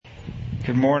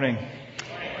Good morning.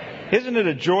 Isn't it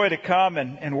a joy to come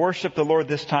and worship the Lord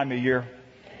this time of year?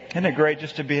 Isn't it great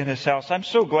just to be in His house? I'm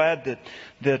so glad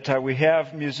that we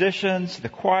have musicians, the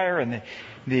choir, and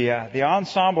the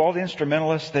ensemble, all the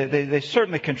instrumentalists. They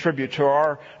certainly contribute to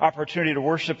our opportunity to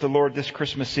worship the Lord this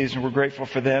Christmas season. We're grateful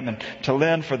for them, and to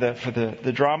Lynn for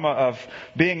the drama of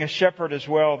being a shepherd as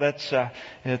well.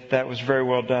 That was very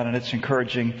well done, and it's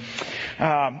encouraging.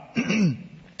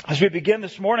 As we begin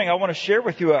this morning, I want to share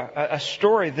with you a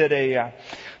story that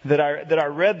I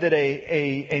read that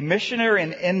a missionary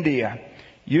in India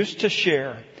used to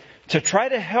share to try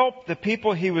to help the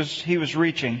people he was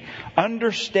reaching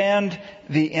understand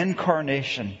the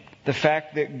incarnation, the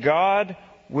fact that God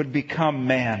would become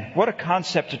man. What a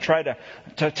concept to try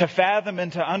to fathom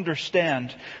and to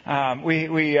understand.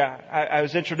 I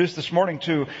was introduced this morning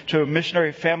to a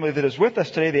missionary family that is with us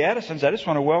today, the Addisons. I just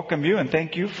want to welcome you and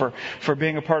thank you for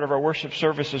being a part of our worship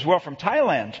service as well from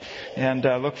Thailand, and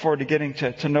look forward to getting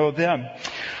to know them.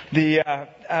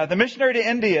 The missionary to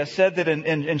India said that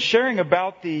in sharing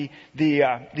about the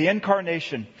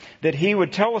incarnation, that he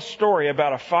would tell a story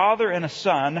about a father and a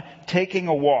son taking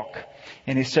a walk.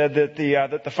 And he said that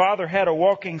the father had a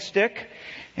walking stick,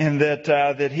 and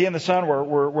that he and the son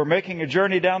were making a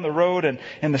journey down the road,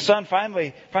 and the son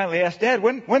finally asked, "Dad,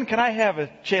 when can I have a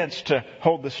chance to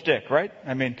hold the stick?" Right?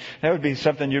 I mean, that would be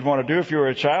something you'd want to do if you were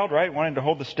a child, right? Wanting to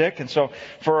hold the stick. And so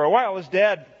for a while, his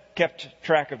dad kept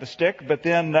track of the stick, but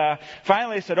then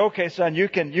finally he said, "Okay, son, you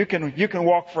can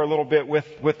walk for a little bit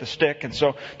with the stick." And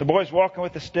so the boy's walking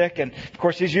with the stick, and of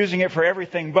course he's using it for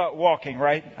everything but walking,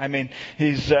 right? I mean,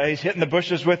 he's hitting the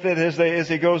bushes with it as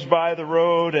he goes by the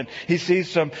road, and he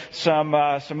sees some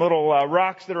little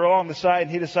rocks that are along the side, and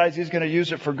he decides he's going to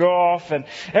use it for golf and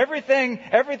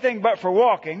everything but for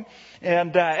walking.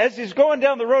 And as he's going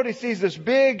down the road, he sees this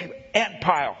big ant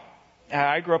pile.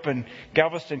 I grew up in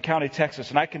Galveston County,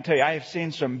 Texas, and I can tell you I have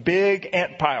seen some big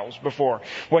ant piles before.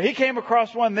 Well, he came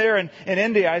across one there in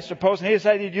India, I suppose, and he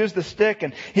decided he'd use the stick,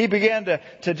 and he began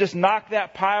to just knock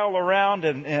that pile around,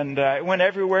 and it went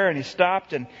everywhere, and he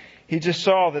stopped, and he just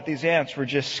saw that these ants were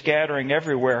just scattering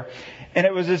everywhere. And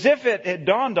it was as if it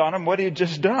dawned on him what he had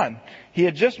just done. He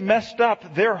had just messed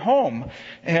up their home,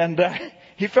 and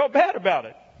he felt bad about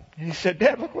it. And he said,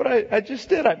 "Dad, look what I just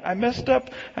did. I messed up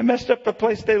the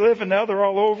place they live, and now they're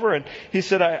all over." And he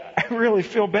said, I really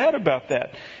feel bad about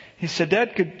that. He said,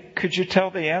 "Dad, could you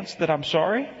tell the ants that I'm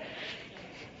sorry?"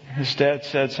 His dad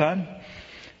said, "Son,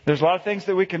 there's a lot of things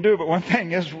that we can do, but one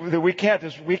thing is that we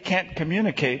can't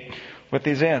communicate with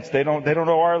these ants. They don't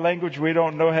know our language. We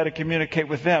don't know how to communicate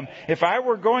with them. If I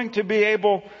were going to be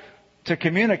able to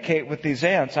communicate with these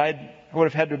ants, I would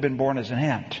have had to have been born as an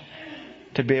ant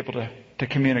to be able to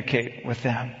communicate with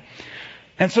them."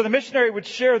 And so the missionary would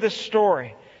share this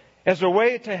story as a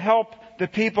way to help the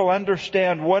people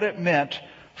understand what it meant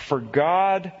for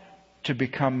God to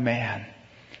become man.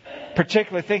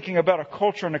 Particularly thinking about a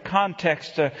culture and a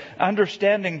context,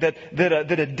 understanding that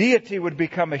a deity would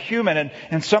become a human. And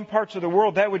in some parts of the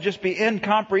world that would just be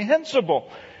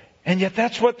incomprehensible. And yet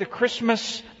that's what the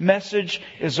Christmas message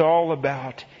is all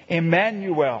about.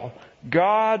 Emmanuel,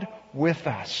 God with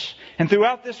us. And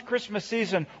throughout this Christmas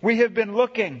season, we have been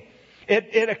looking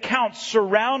at accounts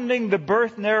surrounding the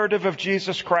birth narrative of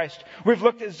Jesus Christ. We've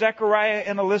looked at Zechariah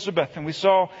and Elizabeth, and we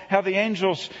saw how the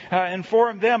angels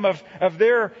informed them of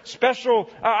their special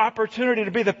opportunity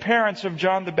to be the parents of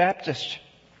John the Baptist.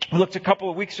 We looked a couple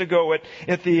of weeks ago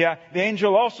at the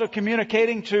angel also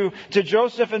communicating to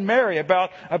Joseph and Mary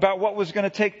about what was going to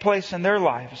take place in their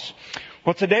lives.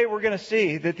 Well, today we're going to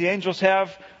see that the angels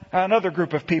have another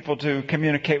group of people to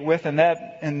communicate with, and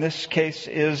that in this case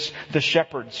is the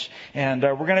shepherds. And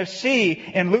we're going to see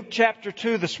in Luke chapter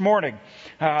 2 this morning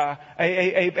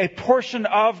a portion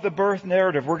of the birth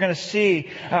narrative. We're going to see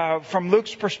from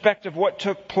Luke's perspective what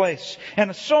took place.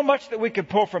 And so much that we could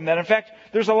pull from that. In fact,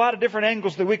 there's a lot of different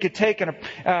angles that we could take an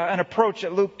approach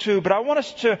at Luke 2. But I want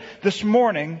us to, this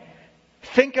morning,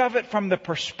 think of it from the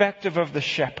perspective of the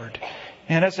shepherd.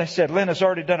 And as I said, Lynn has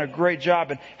already done a great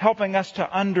job in helping us to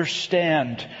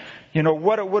understand,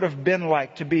 what it would have been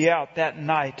like to be out that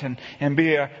night and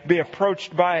be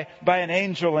approached by an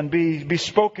angel and be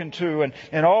spoken to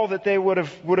and all that they would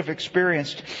have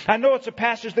experienced. I know it's a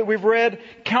passage that we've read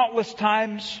countless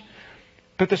times,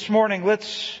 but this morning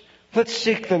let's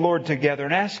seek the Lord together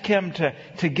and ask Him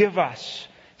to give us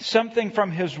something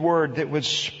from His Word that would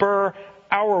spur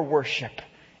our worship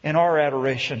and our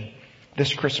adoration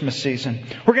this Christmas season.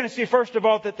 We're going to see first of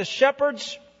all that the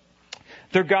shepherds,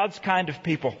 they're God's kind of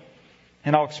people.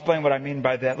 And I'll explain what I mean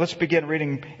by that. Let's begin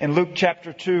reading in Luke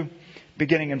chapter 2,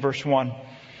 beginning in verse 1.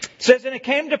 It says, "And it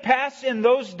came to pass in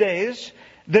those days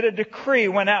that a decree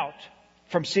went out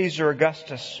from Caesar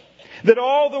Augustus that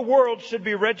all the world should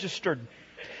be registered.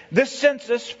 This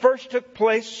census first took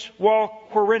place while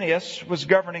Quirinius was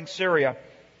governing Syria.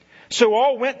 So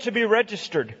all went to be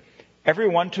registered,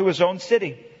 everyone to his own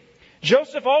city.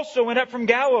 Joseph also went up from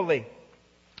Galilee,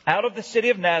 out of the city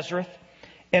of Nazareth,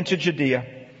 into Judea,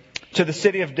 to the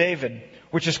city of David,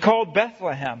 which is called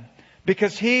Bethlehem,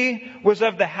 because he was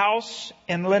of the house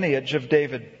and lineage of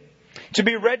David, to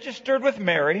be registered with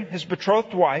Mary, his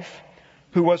betrothed wife,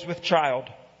 who was with child.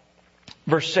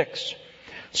 Verse 6.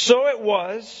 So it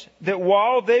was that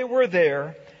while they were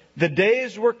there, the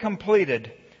days were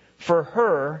completed for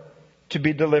her to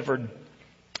be delivered.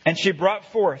 And she brought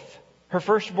forth her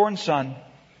firstborn son,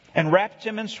 and wrapped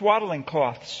him in swaddling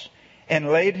cloths, and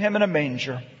laid him in a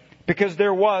manger, because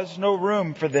there was no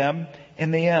room for them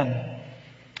in the inn.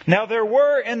 Now there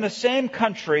were in the same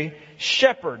country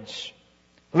shepherds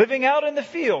living out in the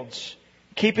fields,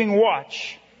 keeping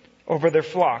watch over their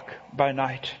flock by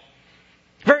night.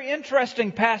 Very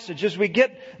interesting passage as we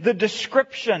get the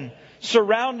description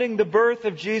surrounding the birth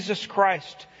of Jesus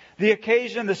Christ. The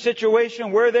occasion, the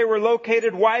situation, where they were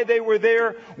located, why they were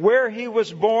there, where He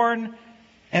was born.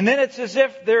 And then it's as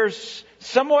if there's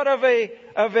somewhat of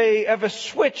a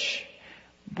switch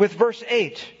with verse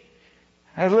 8.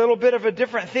 A little bit of a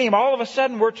different theme. All of a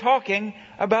sudden we're talking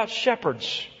about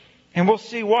shepherds. And we'll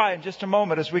see why in just a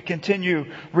moment as we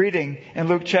continue reading in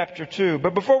Luke chapter 2.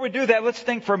 But before we do that, let's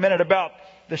think for a minute about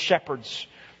the shepherds.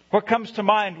 What comes to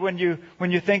mind when you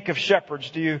think of shepherds?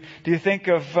 Do you think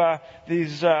of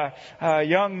these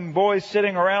young boys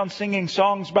sitting around singing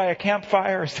songs by a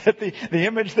campfire? Is that the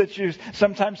image that you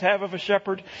sometimes have of a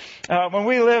shepherd? When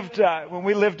we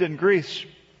lived in Greece,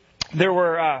 there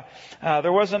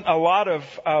wasn't a lot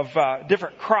of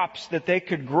different crops that they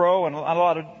could grow, and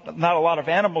not a lot of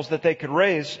animals that they could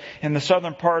raise in the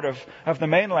southern part of the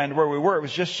mainland where we were. It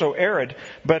was just so arid.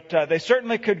 But they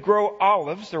certainly could grow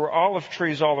olives. There were olive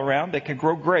trees all around. They could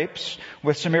grow grapes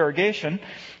with some irrigation.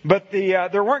 But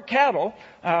there weren't cattle,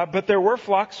 but there were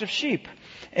flocks of sheep.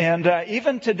 And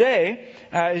even today,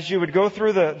 as you would go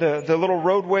through the little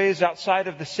roadways outside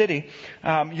of the city,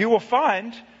 you will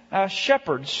find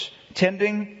shepherds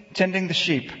tending the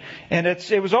sheep. And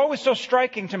it was always so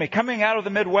striking to me, coming out of the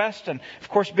Midwest and, of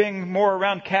course, being more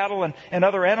around cattle and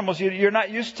other animals. You're not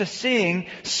used to seeing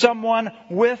someone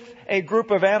with a group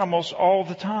of animals all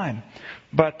the time.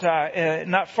 But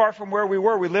not far from where we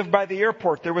were, we lived by the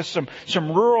airport. There was some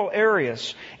rural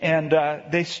areas, and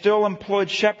they still employed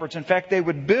shepherds. In fact, they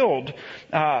would build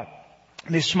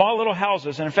these small little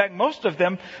houses. And in fact, most of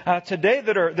them today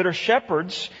that are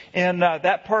shepherds in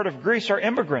that part of Greece are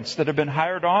immigrants that have been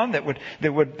hired on, that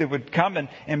would come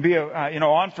and be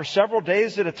on for several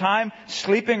days at a time,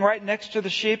 sleeping right next to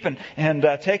the sheep and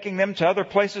taking them to other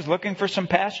places, looking for some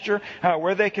pasture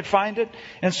where they could find it.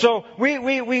 And so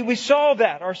we saw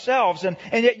that ourselves. And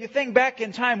yet you think back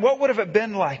in time, what would have it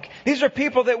been like? These are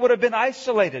people that would have been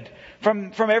isolated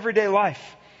from everyday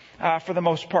life. For the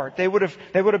most part, they would have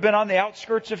been on the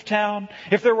outskirts of town.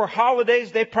 If there were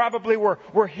holidays, they probably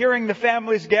were hearing the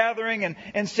families gathering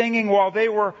and singing while they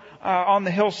were on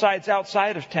the hillsides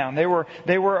outside of town. They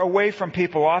were away from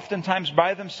people, oftentimes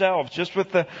by themselves, just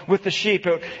with the sheep.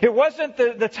 It wasn't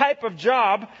the type of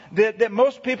job that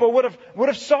most people would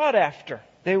have sought after.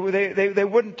 They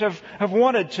wouldn't have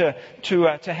wanted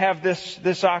to have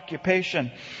this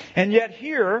occupation. And yet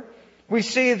here we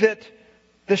see that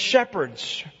the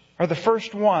shepherds are the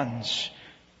first ones,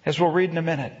 as we'll read in a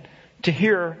minute, to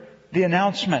hear the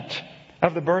announcement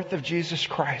of the birth of Jesus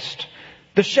Christ.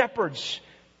 The shepherds,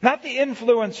 not the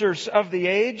influencers of the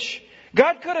age.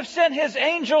 God could have sent His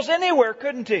angels anywhere,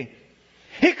 couldn't He?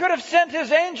 He could have sent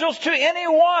His angels to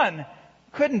anyone,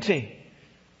 couldn't He?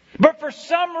 But for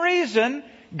some reason,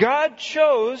 God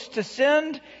chose to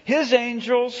send His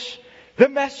angels, the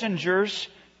messengers,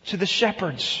 to the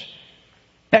shepherds.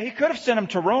 Now, He could have sent them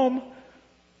to Rome.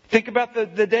 Think about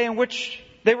the day in which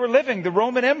they were living, the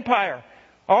Roman Empire.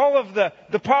 All of the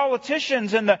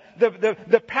politicians and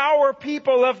the power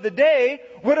people of the day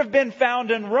would have been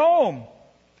found in Rome.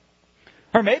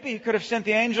 Or maybe He could have sent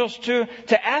the angels to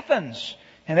Athens.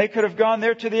 And they could have gone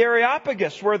there to the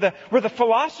Areopagus where the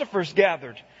philosophers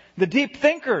gathered. The deep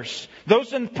thinkers,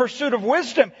 those in pursuit of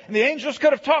wisdom. And the angels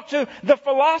could have talked to the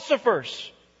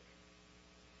philosophers.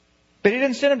 But He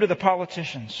didn't send them to the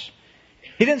politicians.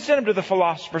 He didn't send them to the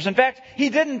philosophers. In fact, He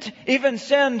didn't even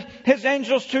send His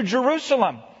angels to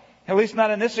Jerusalem. At least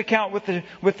not in this account with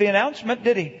the announcement,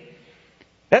 did He?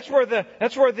 That's where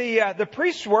the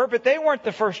priests were, but they weren't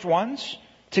the first ones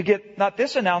to get not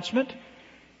this announcement.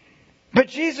 But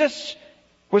Jesus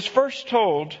was first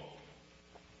told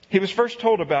he was first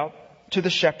told about to the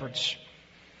shepherds.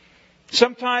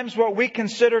 Sometimes what we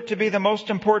consider to be the most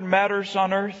important matters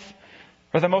on earth,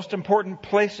 or the most important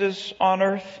places on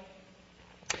earth,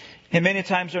 and many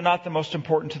times are not the most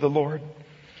important to the Lord.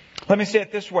 Let me say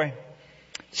it this way.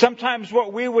 Sometimes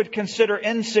what we would consider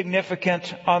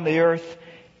insignificant on the earth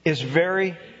is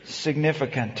very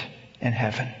significant in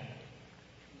heaven.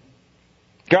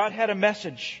 God had a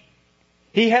message.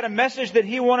 He had a message that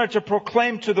He wanted to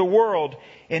proclaim to the world,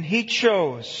 and He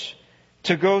chose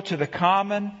to go to the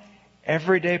common,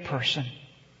 everyday person.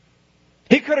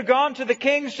 He could have gone to the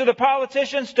kings, to the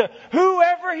politicians, to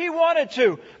whoever He wanted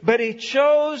to, but He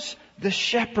chose the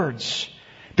shepherds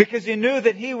because He knew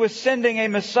that He was sending a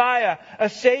Messiah, a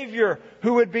Savior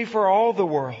who would be for all the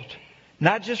world.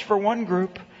 Not just for one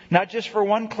group, not just for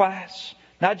one class,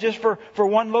 not just for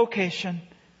one location,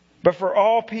 but for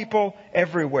all people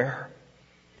everywhere.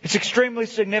 It's extremely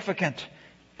significant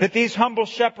that these humble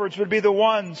shepherds would be the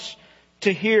ones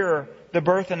to hear the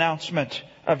birth announcement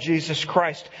of Jesus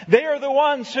Christ. They are the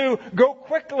ones who go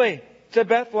quickly to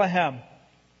Bethlehem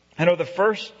and are the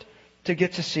first to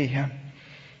get to see Him.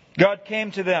 God came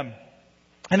to them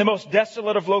in the most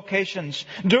desolate of locations,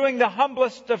 doing the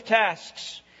humblest of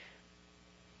tasks.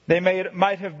 They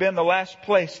might have been the last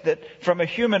place that, from a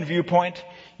human viewpoint,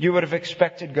 you would have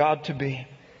expected God to be.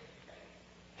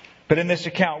 But in this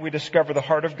account, we discover the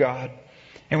heart of God,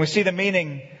 and we see the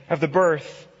meaning of the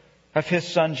birth of His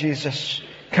Son Jesus,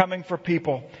 coming for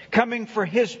people, coming for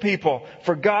His people,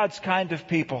 for God's kind of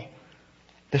people,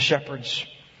 the shepherds.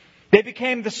 They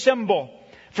became the symbol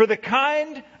for the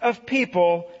kind of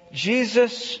people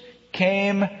Jesus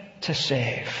came to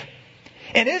save.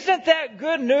 And isn't that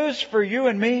good news for you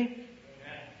and me?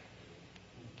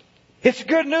 It's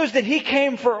good news that He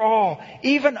came for all,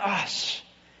 even us,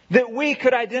 that we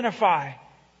could identify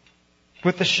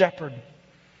with the shepherd.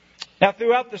 Now,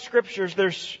 throughout the Scriptures,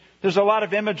 there's a lot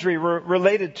of imagery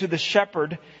related to the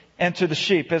shepherd and to the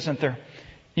sheep, isn't there?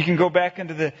 You can go back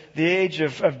into the age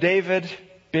of David,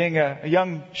 being a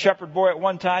young shepherd boy at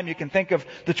one time. You can think of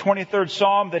the 23rd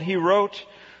Psalm that he wrote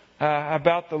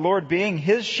about the Lord being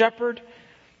his shepherd.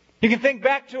 You can think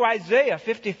back to Isaiah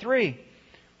 53,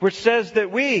 which says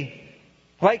that we,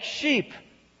 like sheep,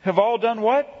 have all done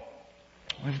what?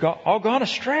 We've all gone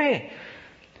astray.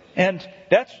 And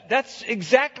that's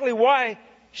exactly why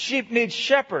sheep need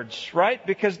shepherds, right?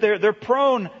 Because they're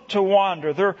prone to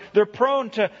wander. They're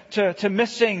prone to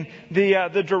missing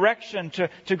the direction,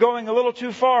 to going a little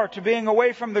too far, to being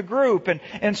away from the group.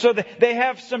 And so they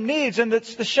have some needs, and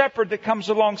it's the shepherd that comes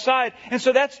alongside. And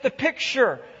so that's the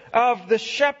picture of the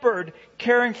shepherd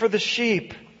caring for the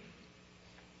sheep.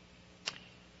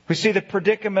 We see the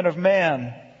predicament of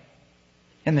man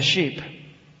in the sheep,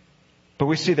 but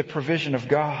we see the provision of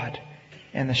God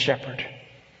in the shepherd.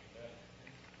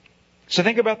 So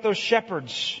think about those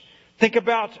shepherds. Think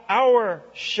about our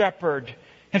shepherd.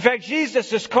 In fact,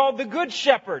 Jesus is called the Good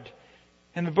Shepherd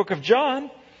in the book of John.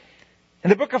 In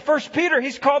the book of 1 Peter,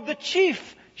 He's called the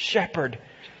Chief Shepherd.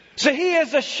 So He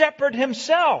is a shepherd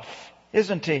Himself,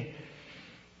 isn't He?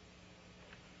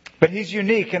 But He's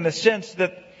unique in the sense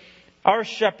that our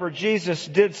shepherd, Jesus,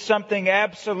 did something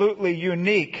absolutely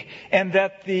unique, and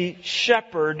that the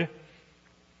shepherd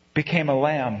became a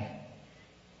lamb.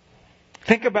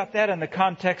 Think about that in the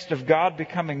context of God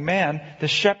becoming man, the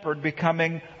shepherd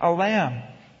becoming a lamb.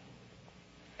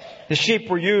 The sheep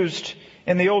were used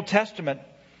in the Old Testament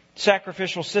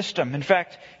sacrificial system. In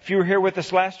fact, if you were here with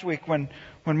us last week when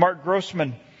Mark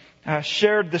Grossman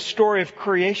shared the story of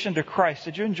creation to Christ,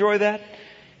 did you enjoy that?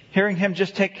 Hearing him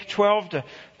just take 12 to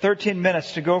 13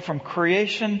 minutes to go from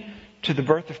creation to the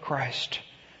birth of Christ.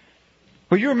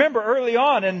 Well, you remember early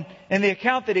on in the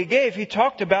account that he gave, he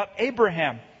talked about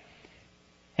Abraham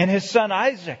and his son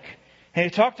Isaac. And he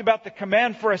talked about the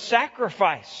command for a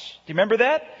sacrifice. Do you remember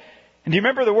that? And do you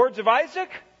remember the words of Isaac?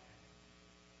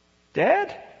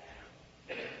 Dad,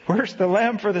 where's the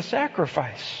lamb for the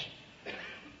sacrifice?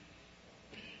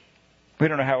 We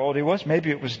don't know how old he was. Maybe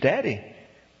it was Daddy.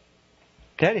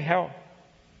 Daddy, help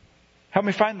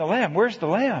me find the lamb. Where's the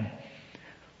lamb?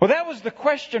 Well, that was the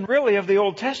question really of the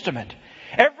Old Testament.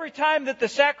 Every time that the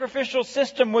sacrificial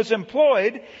system was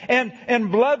employed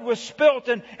and blood was spilt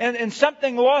and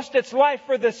something lost its life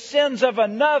for the sins of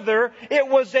another, it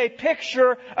was a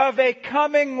picture of a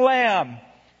coming lamb.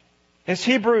 As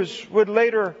Hebrews would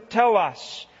later tell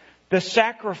us, the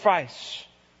sacrifice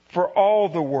for all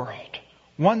the world.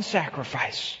 One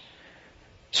sacrifice.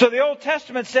 So the Old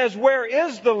Testament says, where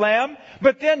is the lamb?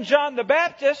 But then John the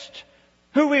Baptist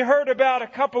who we heard about a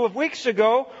couple of weeks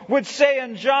ago, would say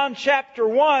in John chapter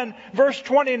 1, verse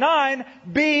 29,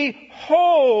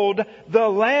 "Behold the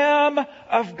Lamb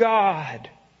of God,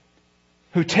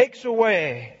 who takes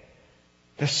away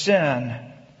the sin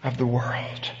of the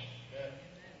world."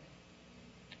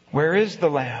 Where is the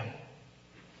Lamb?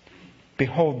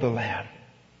 Behold the Lamb.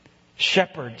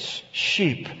 Shepherds,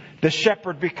 sheep. The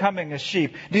shepherd becoming a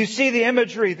sheep. Do you see the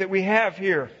imagery that we have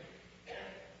here?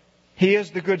 He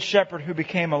is the good shepherd who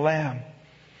became a lamb.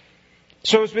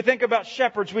 So as we think about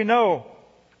shepherds, we know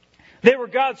they were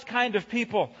God's kind of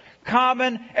people.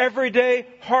 Common, everyday,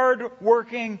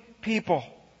 hard-working people.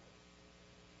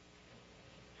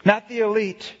 Not the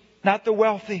elite, not the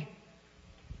wealthy,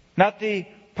 not the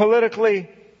politically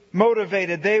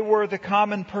motivated. They were the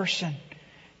common person.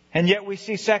 And yet we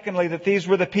see, secondly, that these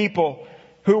were the people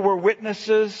who were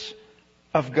witnesses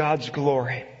of God's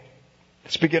glory.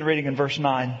 Let's begin reading in verse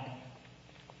 9.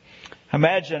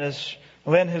 Imagine, as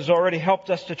Lynn has already helped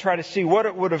us to try to see what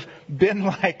it would have been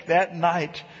like that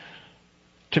night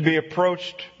to be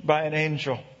approached by an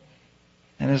angel.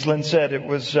 And as Lynn said,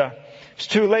 it's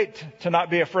too late to not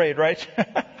be afraid, right?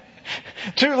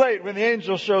 Too late when the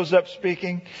angel shows up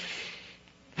speaking.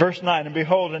 Verse 9, "And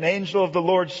behold, an angel of the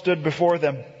Lord stood before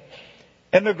them.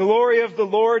 And the glory of the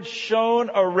Lord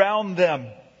shone around them.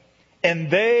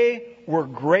 And they were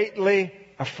greatly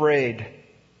afraid.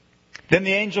 Then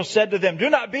the angel said to them, 'Do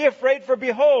not be afraid, for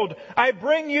behold, I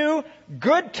bring you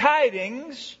good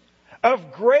tidings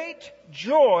of great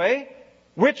joy,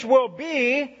 which will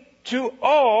be to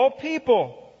all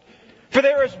people. For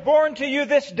there is born to you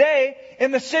this day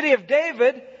in the city of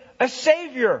David a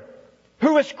Savior,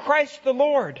 who is Christ the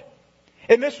Lord.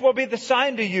 And this will be the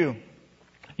sign to you.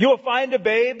 You will find a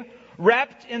babe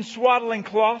wrapped in swaddling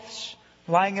cloths,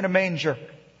 lying in a manger.'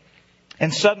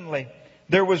 And suddenly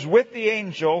there was with the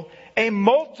angel a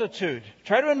multitude,"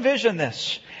 try to envision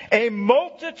this, "a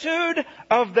multitude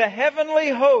of the heavenly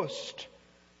host,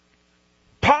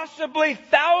 possibly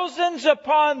thousands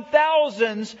upon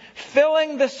thousands,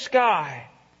 filling the sky,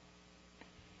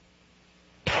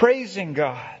 praising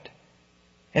God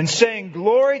and saying,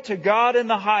 'Glory to God in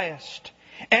the highest,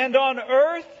 and on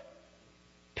earth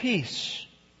peace,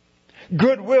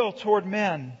 goodwill toward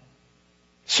men.'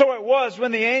 So it was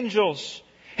when the angels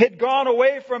had gone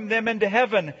away from them into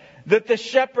heaven that the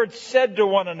shepherds said to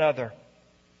one another,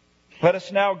 'Let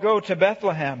us now go to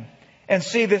Bethlehem and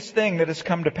see this thing that has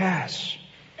come to pass.'"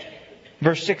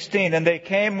 Verse 16, "And they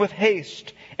came with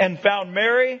haste and found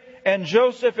Mary and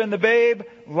Joseph and the babe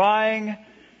lying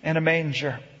in a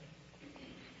manger."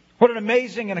 What an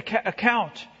amazing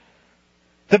account.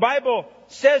 The Bible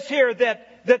says here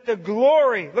that the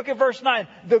glory, look at verse 9,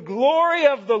 "the glory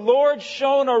of the Lord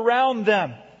shone around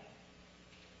them."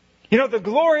 You know, the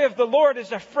glory of the Lord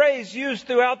is a phrase used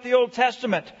throughout the Old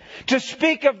Testament to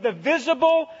speak of the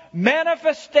visible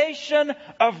manifestation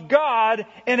of God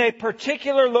in a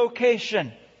particular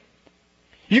location.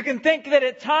 You can think that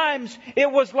at times it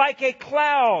was like a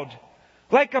cloud,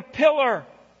 like a pillar,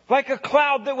 like a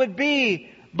cloud that would be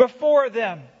before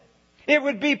them. It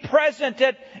would be present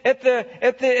at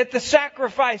the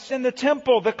sacrifice in the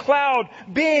temple, the cloud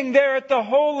being there at the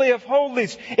Holy of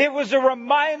Holies. It was a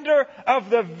reminder of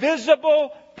the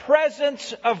visible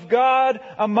presence of God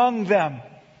among them.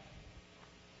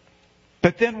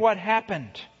 But then what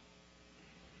happened?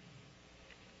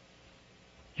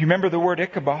 You remember the word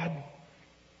Ichabod?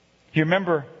 You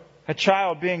remember a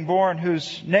child being born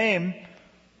whose name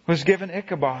was given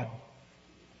Ichabod.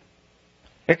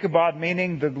 Ichabod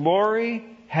meaning the glory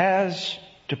has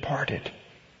departed.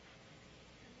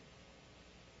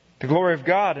 The glory of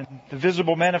God and the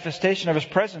visible manifestation of His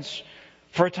presence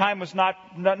for a time was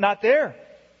not there.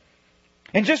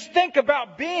 And just think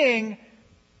about being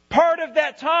part of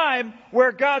that time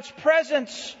where God's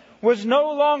presence was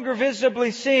no longer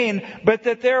visibly seen, but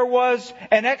that there was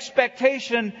an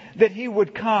expectation that He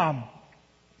would come.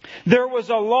 There was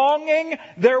a longing,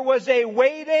 there was a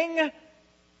waiting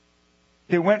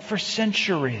that went for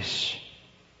centuries.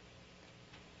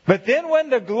 But then when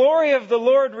the glory of the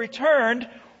Lord returned,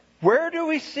 where do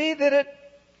we see that it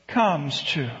comes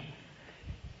to?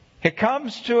 It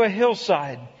comes to a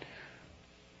hillside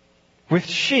with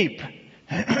sheep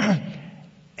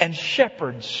and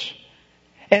shepherds.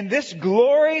 And this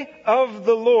glory of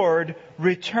the Lord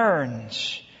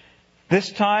returns.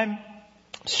 This time,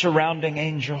 surrounding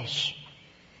angels.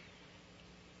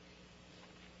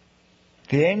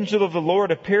 The angel of the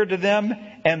Lord appeared to them,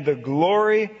 and the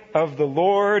glory of the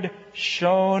Lord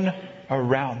shone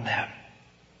around them.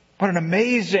 What an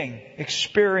amazing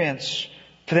experience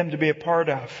for them to be a part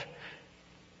of.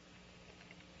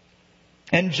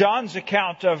 In John's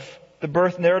account of the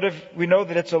birth narrative, we know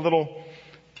that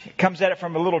it comes at it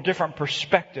from a little different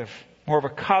perspective, more of a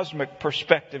cosmic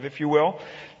perspective, if you will.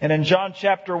 And in John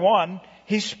chapter 1,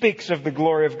 he speaks of the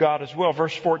glory of God as well.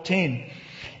 Verse 14.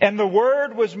 And the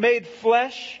Word was made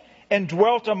flesh and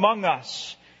dwelt among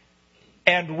us,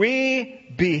 and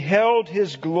we beheld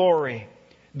His glory,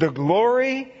 the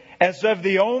glory as of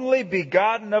the only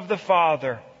begotten of the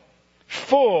Father,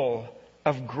 full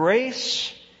of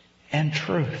grace and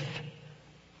truth.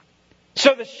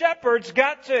 So the shepherds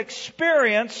got to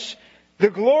experience the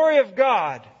glory of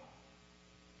God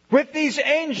with these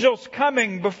angels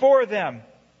coming before them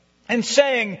and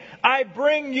saying, I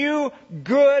bring you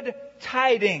good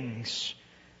tidings.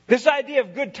 This idea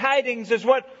of good tidings is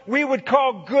what we would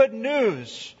call good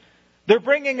news. They're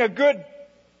bringing a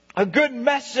good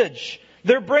message.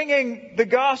 They're bringing the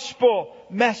gospel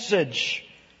message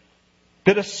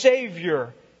that a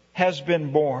Savior has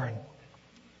been born.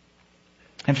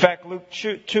 In fact, Luke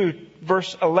 2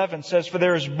 verse 11 says, For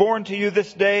there is born to you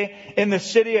this day in the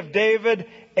city of David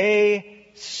a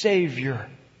Savior,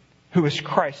 who is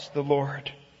Christ the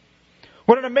Lord.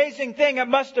 What an amazing thing it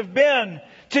must have been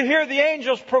to hear the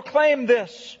angels proclaim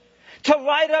this, to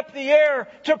light up the air,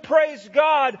 to praise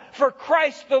God, for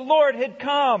Christ the Lord had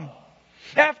come.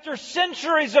 After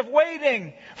centuries of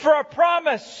waiting for a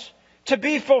promise to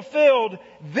be fulfilled,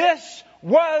 this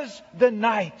was the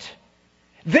night.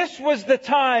 This was the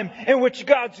time in which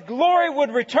God's glory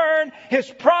would return, His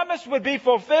promise would be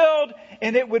fulfilled,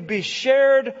 and it would be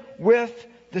shared with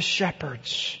the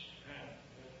shepherds.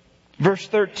 Verse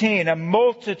 13, a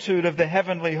multitude of the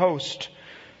heavenly host.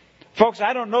 Folks,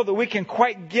 I don't know that we can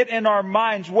quite get in our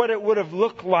minds what it would have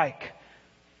looked like.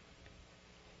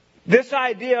 This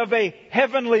idea of a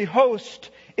heavenly host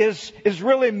is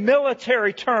really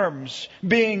military terms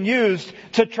being used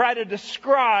to try to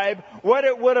describe what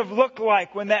it would have looked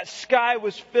like when that sky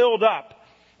was filled up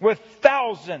with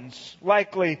thousands,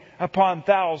 likely upon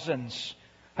thousands,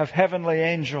 of heavenly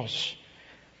angels.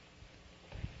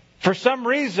 For some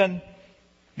reason,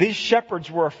 these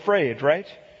shepherds were afraid, right?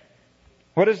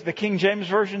 What does the King James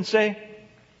Version say?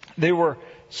 They were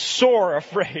sore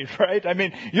afraid, right?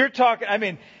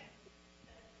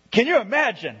 Can you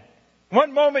imagine?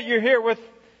 One moment you're here with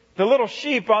the little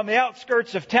sheep on the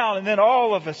outskirts of town, and then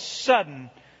all of a sudden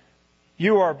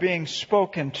you are being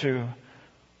spoken to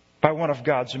by one of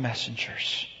God's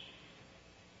messengers.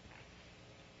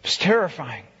 It's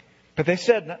terrifying. But they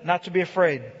said not to be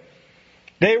afraid.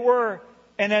 They were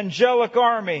an angelic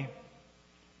army,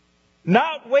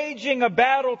 not waging a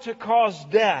battle to cause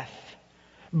death,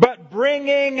 but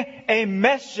bringing a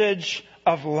message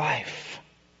of life.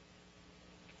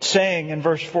 Saying in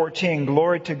verse 14,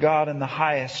 Glory to God in the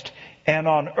highest, and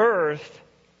on earth,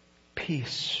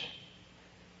 peace.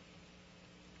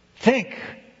 Think,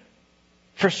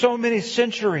 for so many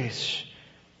centuries,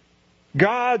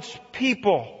 God's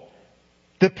people,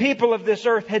 the people of this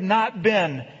earth, had not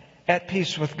been at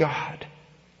peace with God.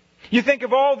 You think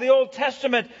of all the Old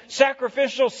Testament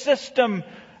sacrificial system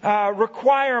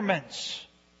requirements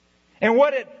and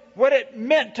what it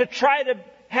meant to try to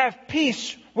have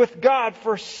peace with God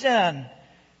for sin.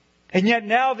 And yet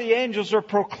now the angels are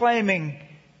proclaiming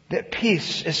that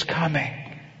peace is coming.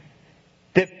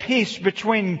 That peace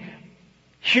between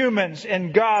humans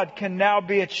and God can now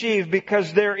be achieved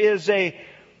because there is a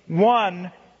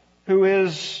one who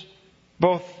is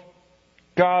both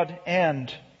God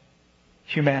and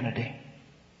humanity.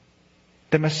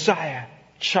 The Messiah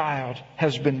child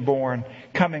has been born,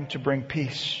 coming to bring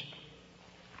peace.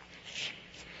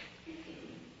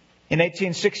 In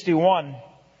 1861,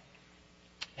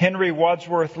 Henry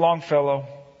Wadsworth Longfellow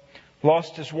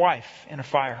lost his wife in a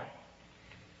fire.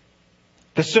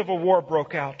 The Civil War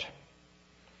broke out.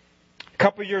 A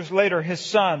couple years later, his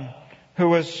son, who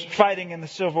was fighting in the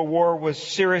Civil War, was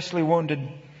seriously wounded.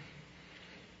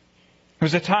 It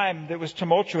was a time that was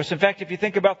tumultuous. In fact, if you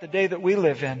think about the day that we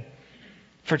live in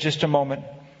for just a moment,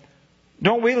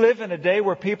 don't we live in a day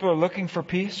where people are looking for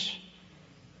peace?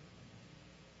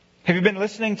 Have you been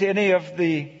listening to any of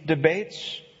the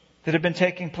debates that have been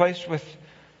taking place with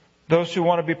those who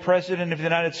want to be president of the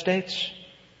United States?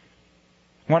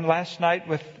 One last night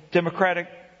with Democratic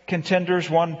contenders,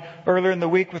 one earlier in the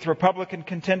week with Republican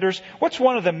contenders. What's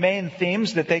one of the main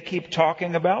themes that they keep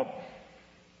talking about?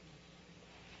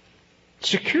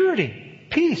 Security,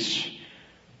 peace.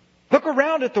 Look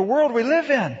around at the world we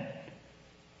live in.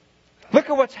 Look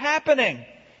at what's happening.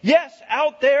 Yes,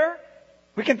 out there,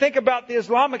 we can think about the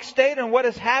Islamic State and what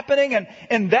is happening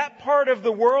in that part of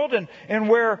the world and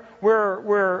where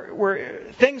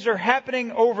things are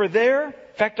happening over there.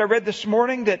 In fact, I read this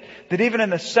morning that even in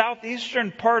the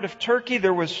southeastern part of Turkey,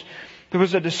 there was There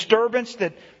was a disturbance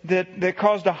that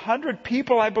caused 100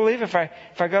 people, I believe, if I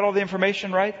got all the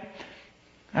information right,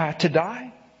 to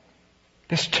die.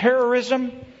 This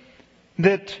terrorism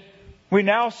that we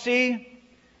now see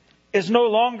is no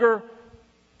longer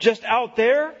just out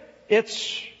there.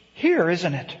 It's here,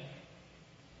 isn't it?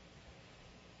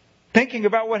 Thinking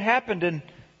about what happened in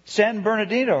San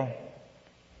Bernardino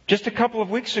just a couple of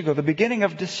weeks ago, the beginning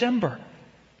of December.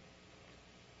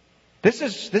 This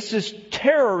is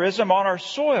terrorism on our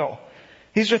soil.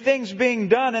 These are things being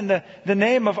done in the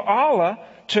name of Allah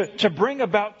to bring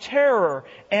about terror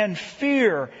and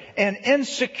fear and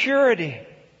insecurity.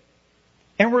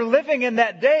 And we're living in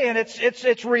that day, and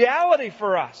it's reality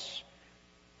for us.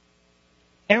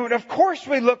 And of course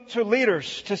we look to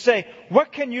leaders to say,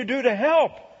 what can you do to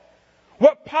help?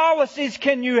 What policies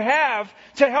can you have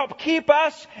to help keep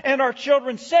us and our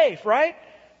children safe, right?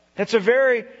 It's a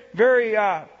very, very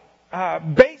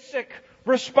basic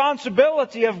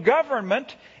responsibility of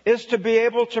government is to be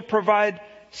able to provide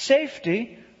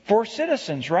safety for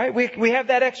citizens, right? We have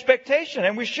that expectation,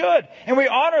 and we should. And we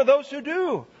honor those who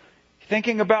do.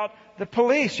 Thinking about the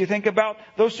police, you think about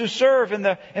those who serve in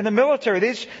the military.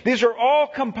 These are all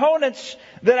components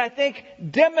that I think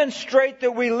demonstrate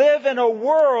that we live in a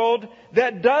world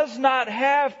that does not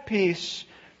have peace.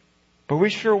 But we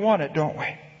sure want it, don't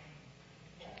we?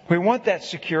 We want that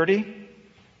security.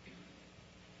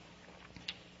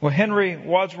 Well, Henry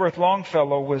Wadsworth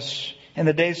Longfellow was in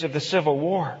the days of the Civil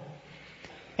War.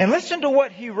 And listen to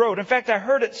what he wrote. In fact, I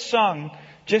heard it sung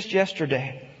just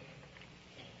yesterday.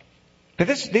 But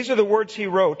these are the words he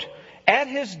wrote at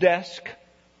his desk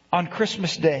on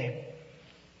Christmas Day.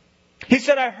 He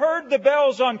said, I heard the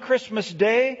bells on Christmas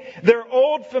Day, their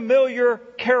old familiar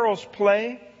carols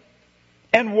play,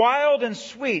 and wild and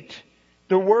sweet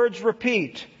the words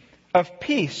repeat of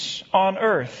peace on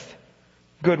earth,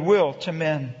 goodwill to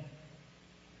men.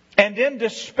 And in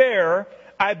despair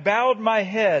I bowed my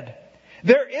head.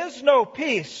 There is no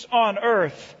peace on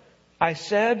earth, I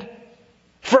said,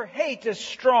 for hate is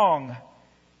strong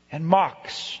and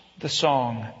mocks the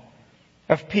song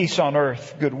of peace on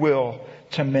earth, goodwill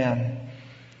to men.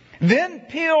 Then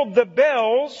pealed the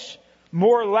bells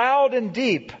more loud and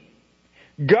deep.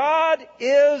 God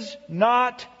is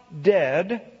not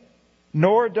dead,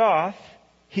 nor doth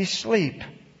He sleep.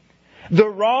 The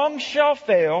wrong shall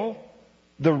fail,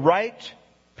 the right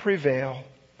prevail,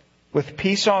 with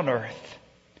peace on earth,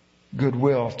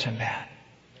 goodwill to men.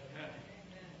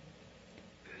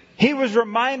 He was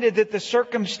reminded that the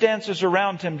circumstances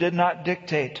around him did not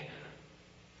dictate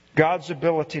God's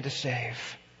ability to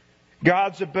save,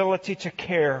 God's ability to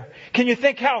care. Can you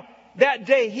think how that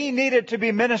day he needed to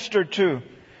be ministered to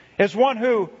as one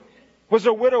who was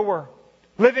a widower,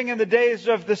 living in the days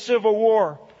of the Civil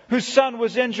War, whose son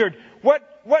was injured?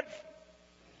 What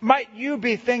might you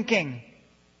be thinking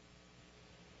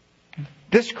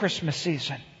this Christmas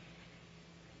season?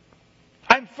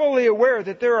 I'm fully aware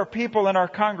that there are people in our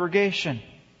congregation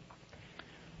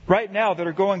right now that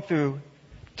are going through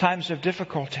times of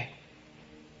difficulty.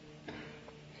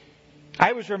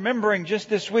 I was remembering just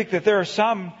this week that there are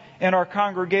some in our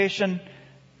congregation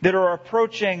that are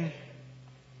approaching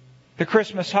the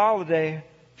Christmas holiday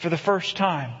for the first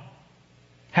time,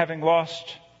 having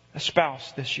lost a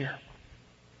spouse this year.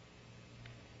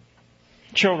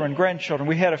 Children, grandchildren.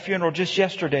 We had a funeral just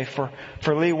yesterday for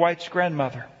Lee White's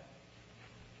grandmother.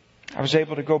 I was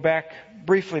able to go back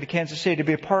briefly to Kansas City to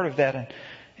be a part of that,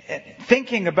 and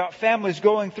thinking about families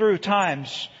going through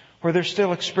times where they're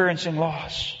still experiencing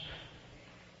loss.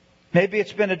 Maybe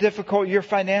it's been a difficult year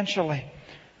financially,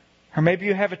 or maybe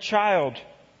you have a child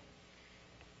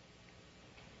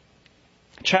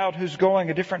who's going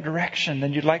a different direction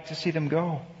than you'd like to see them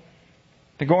go.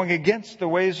 They're going against the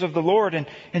ways of the Lord,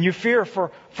 and you fear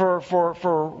for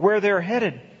where they're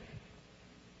headed.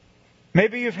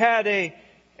 Maybe you've had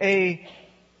a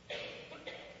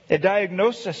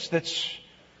diagnosis that's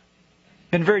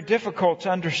been very difficult to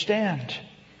understand.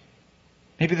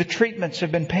 Maybe the treatments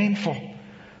have been painful.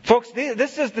 Folks,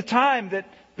 this is the time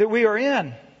that we are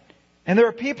in. And there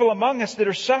are people among us that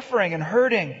are suffering and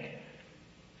hurting.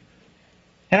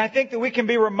 And I think that we can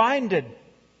be reminded,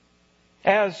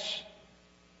 as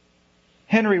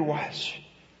Henry was,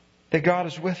 that God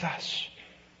is with us.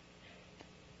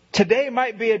 Today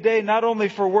might be a day not only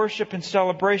for worship and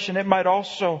celebration, it might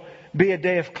also be a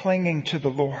day of clinging to the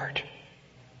Lord.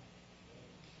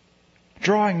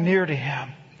 Drawing near to Him.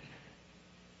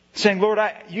 Saying, Lord,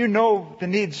 You know the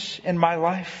needs in my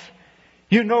life.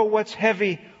 You know what's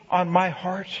heavy on my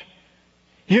heart.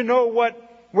 You know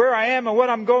where I am and what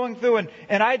I'm going through.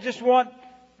 And I just want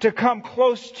to come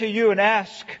close to You and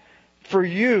ask for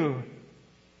You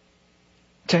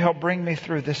to help bring me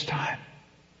through this time.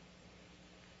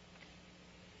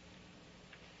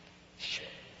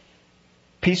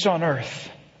 Peace on earth.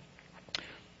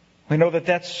 We know that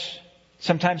that's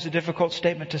sometimes a difficult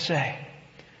statement to say.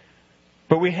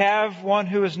 But we have one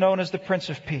who is known as the Prince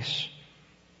of Peace.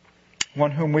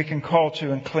 One whom we can call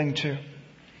to and cling to.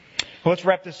 Well, let's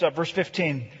wrap this up. Verse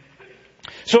 15.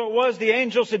 So it was, the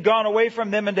angels had gone away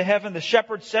from them into heaven. The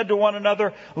shepherds said to one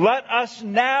another, "Let us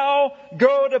now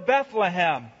go to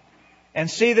Bethlehem and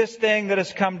see this thing that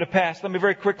has come to pass." Let me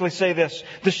very quickly say this.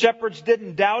 The shepherds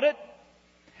didn't doubt it.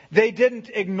 They didn't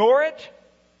ignore it.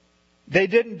 They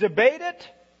didn't debate it.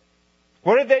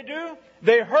 What did they do?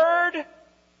 They heard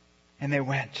and they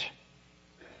went.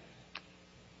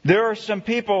 There are some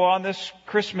people on this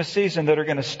Christmas season that are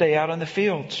going to stay out in the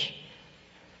fields.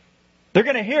 They're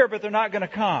going to hear, but they're not going to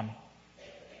come.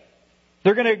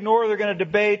 They're going to ignore, they're going to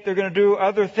debate, they're going to do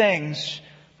other things.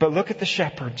 But look at the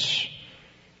shepherds.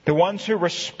 The ones who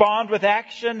respond with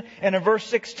action. And in verse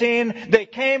 16, they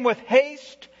came with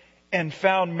haste and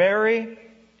found Mary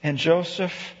and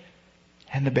Joseph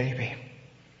and the baby.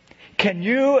 Can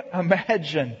you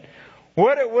imagine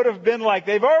what it would have been like?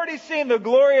 They've already seen the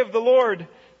glory of the Lord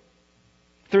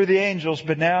through the angels,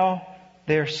 but now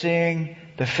they are seeing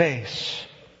the face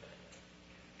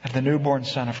of the newborn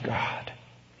Son of God.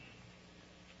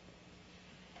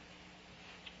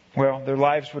 Well, their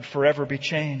lives would forever be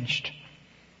changed.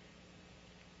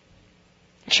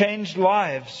 Changed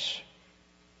lives.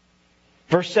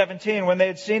 Verse 17, when they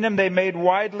had seen Him, they made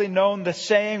widely known the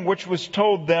saying which was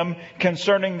told them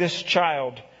concerning this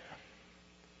child.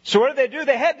 So what did they do?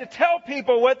 They had to tell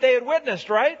people what they had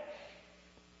witnessed, right?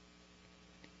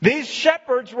 These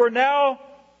shepherds were now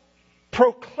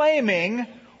proclaiming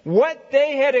what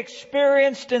they had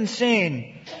experienced and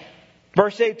seen.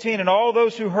 Verse 18, and all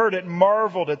those who heard it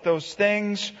marveled at those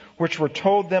things which were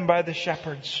told them by the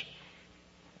shepherds.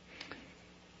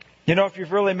 You know, if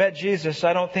you've really met Jesus,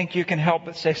 I don't think you can help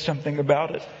but say something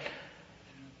about it.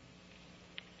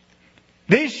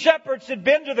 These shepherds had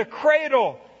been to the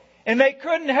cradle and they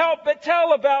couldn't help but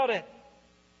tell about it.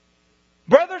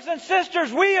 Brothers and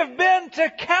sisters, we have been to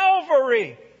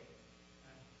Calvary.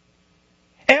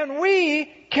 And we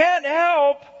can't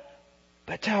help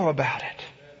but tell about it.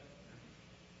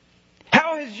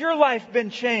 How has your life been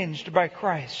changed by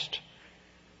Christ?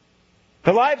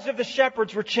 The lives of the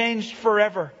shepherds were changed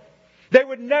forever. They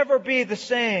would never be the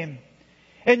same.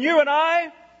 And you and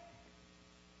I,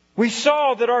 we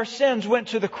saw that our sins went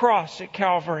to the cross at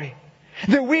Calvary.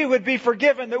 That we would be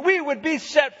forgiven, that we would be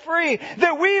set free,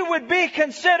 that we would be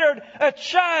considered a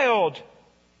child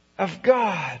of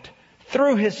God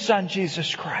through His Son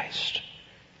Jesus Christ.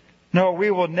 No,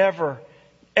 we will never,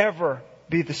 ever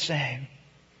be the same.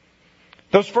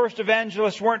 Those first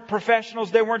evangelists weren't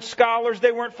professionals, they weren't scholars,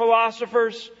 they weren't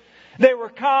philosophers. They were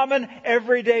common,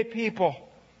 everyday people.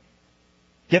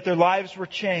 Yet their lives were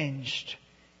changed.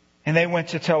 And they went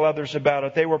to tell others about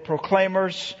it. They were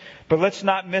proclaimers. But let's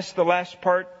not miss the last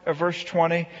part of verse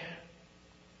 20.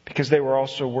 Because they were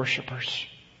also worshipers.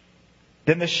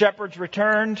 Then the shepherds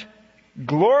returned,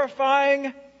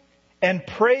 glorifying and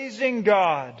praising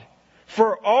God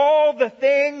for all the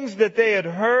things that they had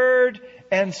heard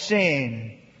and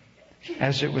seen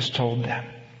as it was told them.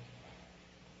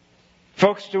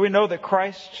 Folks, do we know that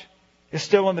Christ is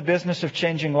still in the business of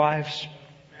changing lives?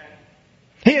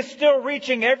 He is still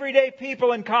reaching everyday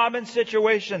people in common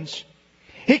situations.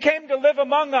 He came to live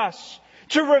among us,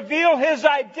 to reveal His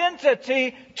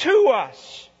identity to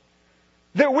us,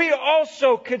 that we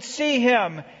also could see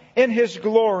Him in His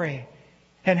glory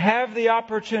and have the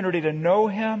opportunity to know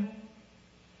Him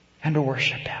and to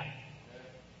worship Him.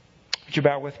 Would you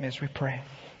bow with me as we pray?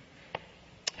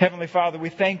 Heavenly Father, we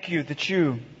thank You that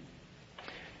You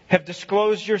have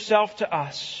disclosed Yourself to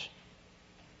us.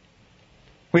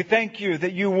 We thank You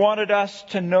that You wanted us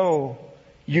to know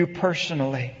You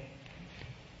personally,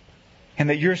 and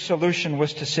that Your solution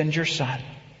was to send Your Son.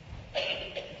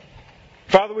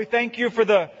 Father, we thank You for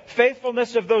the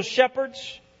faithfulness of those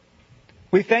shepherds.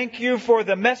 We thank You for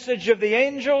the message of the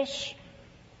angels.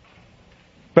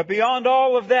 But beyond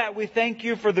all of that, we thank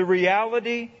You for the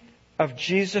reality of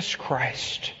Jesus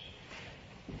Christ.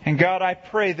 And God, I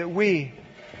pray that we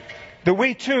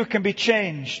too can be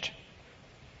changed.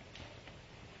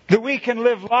 That we can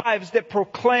live lives that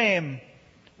proclaim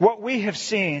what we have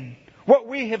seen, what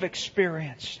we have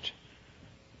experienced.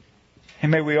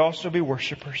 And may we also be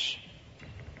worshipers.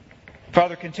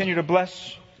 Father, continue to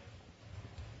bless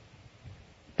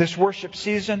this worship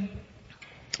season.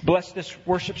 Bless this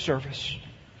worship service.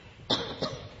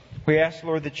 We ask,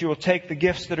 Lord, that You will take the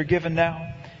gifts that are given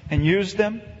now and use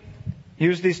them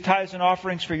Use these tithes and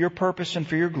offerings for your purpose and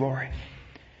for your glory.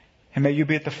 And may you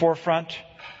be at the forefront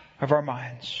of our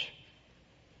minds.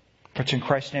 For it's in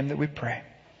Christ's name that we pray.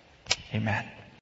 Amen.